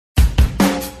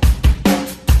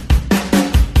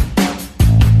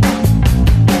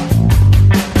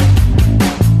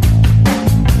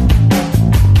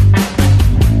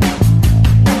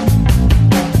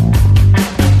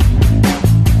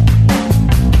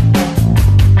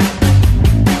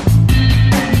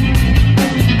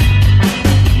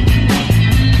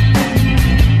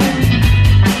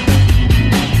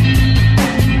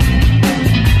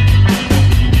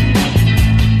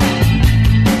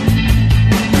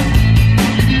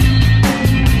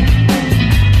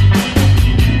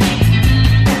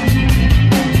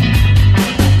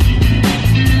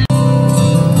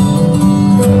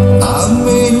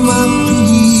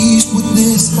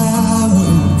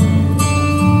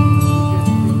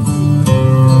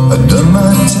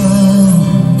my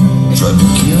time, tried to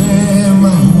carry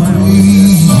my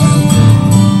weight.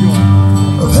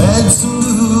 I've had some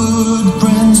good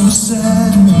friends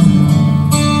beside me,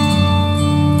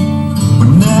 but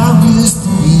now is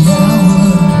the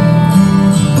hour,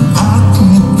 and I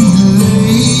can't be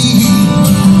late.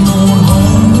 I'm going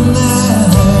home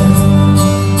tonight.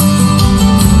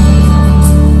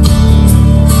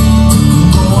 I'm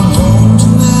going home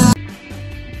tonight.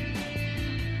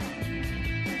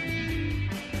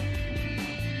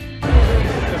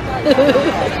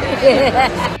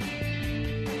 Yeah.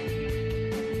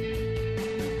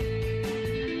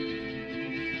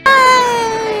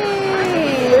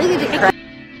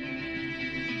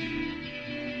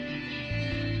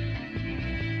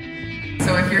 So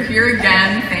if you're here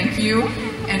again, thank you.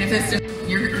 And if it's just,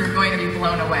 you're going to be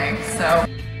blown away. So.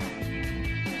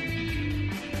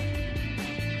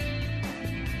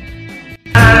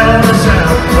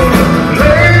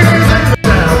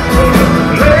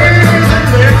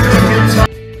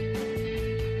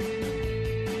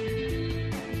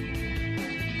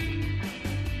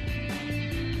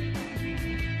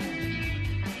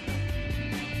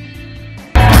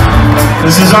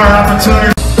 This is our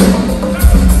opportunity.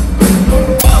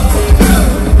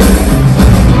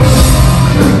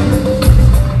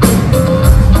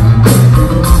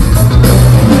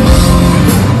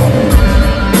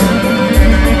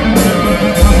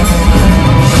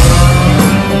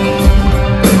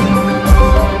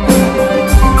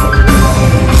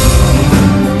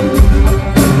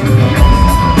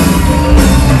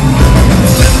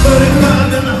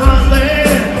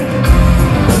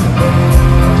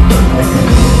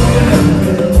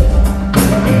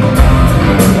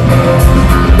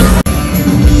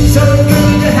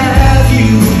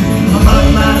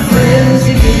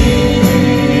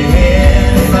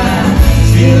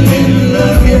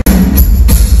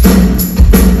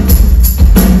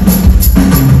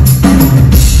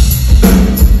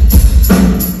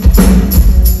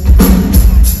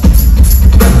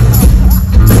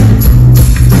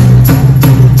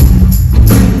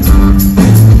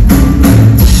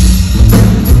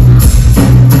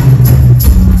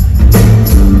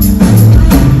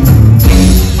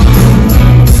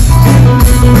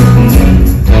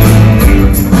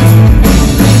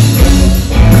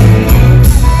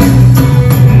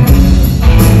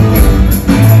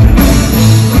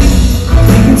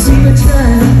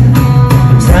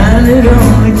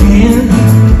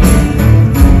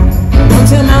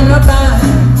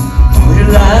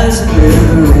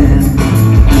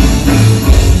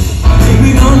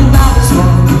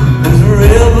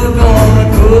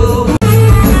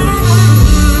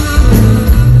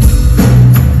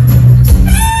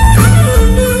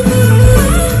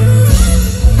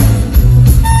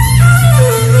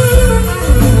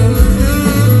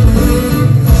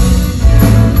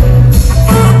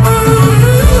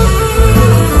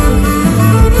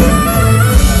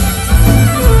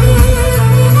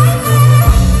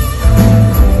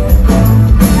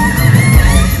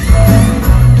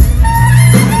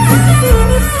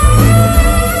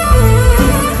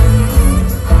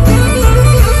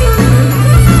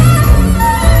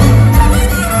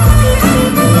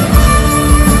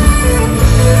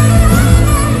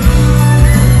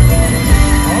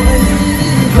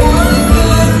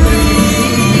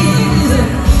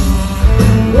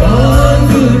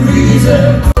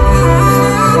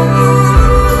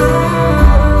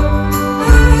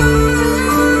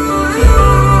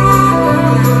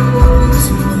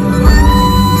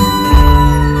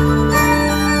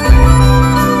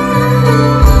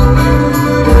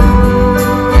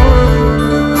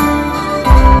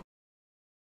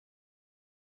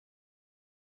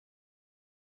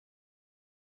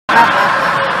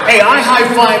 Hey, I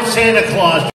high-fived Santa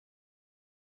Claus.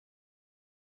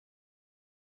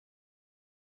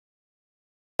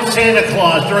 Santa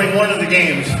Claus during one of the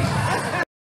games.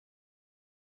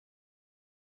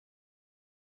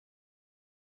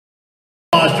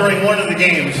 During one of the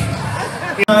games.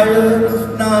 Tired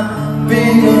of not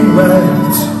being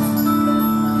right,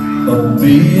 of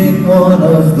being one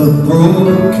of the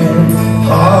broken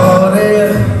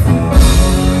hearted.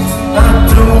 I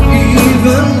don't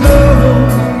even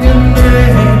know your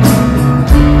name,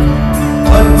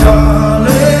 but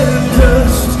darling,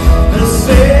 just the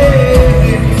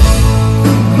same,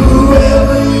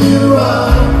 whoever you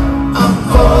are, I'm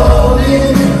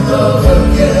falling in love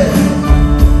again,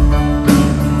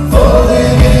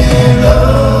 falling in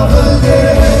love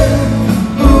again,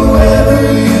 whoever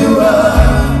you are,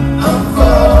 I'm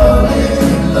falling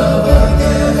in love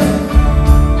again,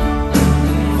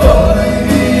 falling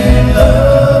in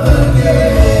love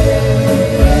again.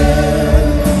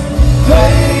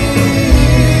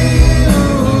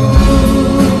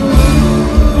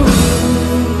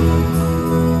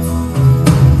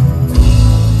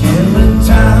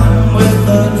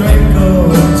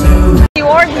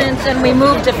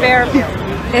 Fairview.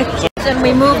 And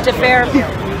we moved to Fairview.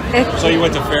 So you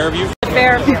went to Fairview?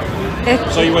 Fairview.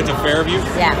 So you went to Fairview?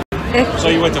 Yeah. So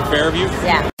you went to Fairview?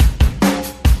 Yeah.